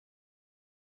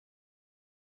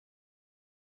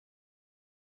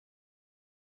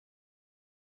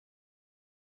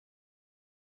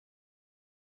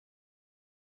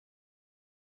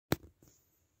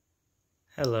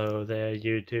Hello there,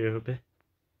 YouTube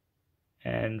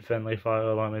and friendly fire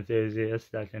alarm enthusiasts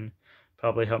that can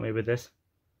probably help me with this.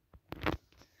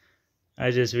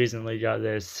 I just recently got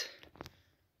this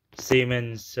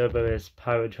Siemens Cerberus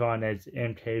Pyrotronics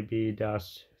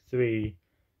MKB-3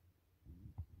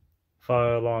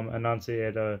 fire alarm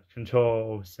annunciator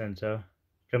command center,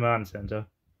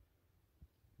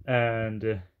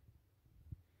 and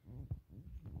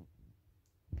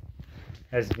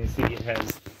as you can see, it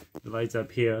has the lights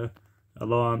up here: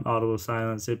 alarm, audible,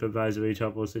 silent, supervisory,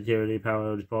 trouble, security,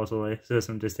 power, disposal,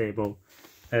 system disabled.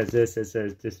 Has this, it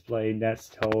says display nets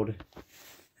told.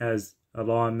 Has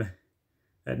alarm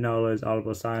acknowledge,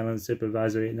 audible, silent,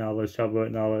 supervisory acknowledge, trouble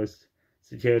acknowledge,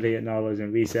 security acknowledge,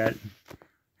 and reset.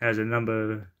 Has a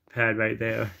number pad right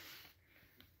there.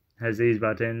 Has these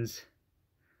buttons.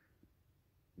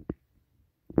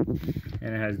 And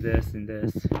it has this and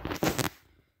this.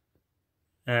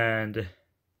 And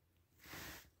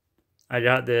I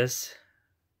got this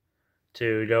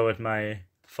to go with my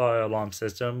fire alarm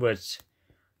system, which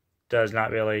does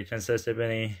not really consist of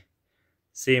any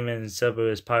Siemens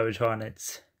Cerberus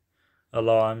Pyrotronics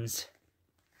alarms.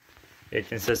 It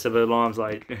consists of alarms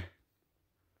like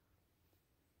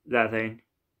that thing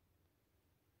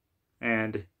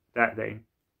and that thing,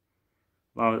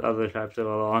 along with other types of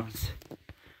alarms.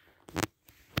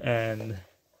 And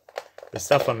the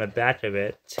stuff on the back of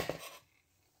it,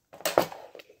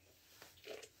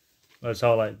 well, it's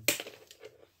all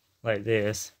like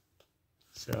this.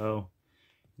 So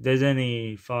if there's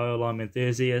any fire alarm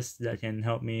enthusiasts that can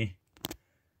help me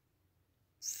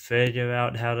figure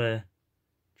out how to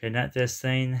connect this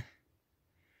thing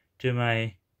to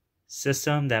my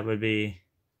system, that would be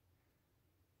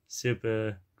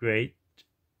super great.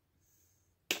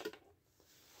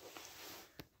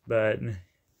 But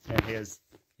here's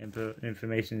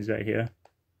information is right here,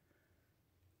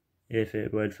 if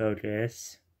it would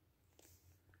focus.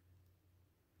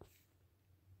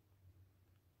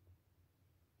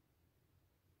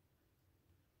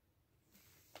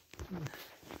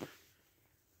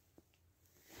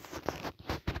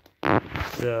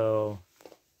 So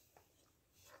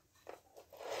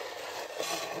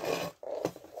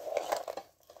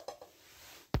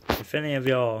if any of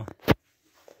y'all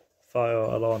fire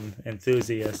alarm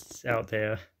enthusiasts out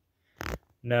there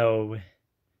know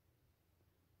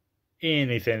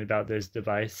anything about this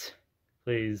device,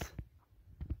 please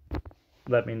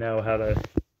let me know how to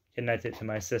connect it to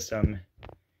my system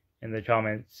in the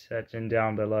comments section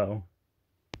down below.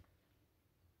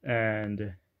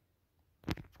 And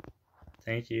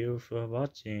thank you for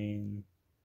watching.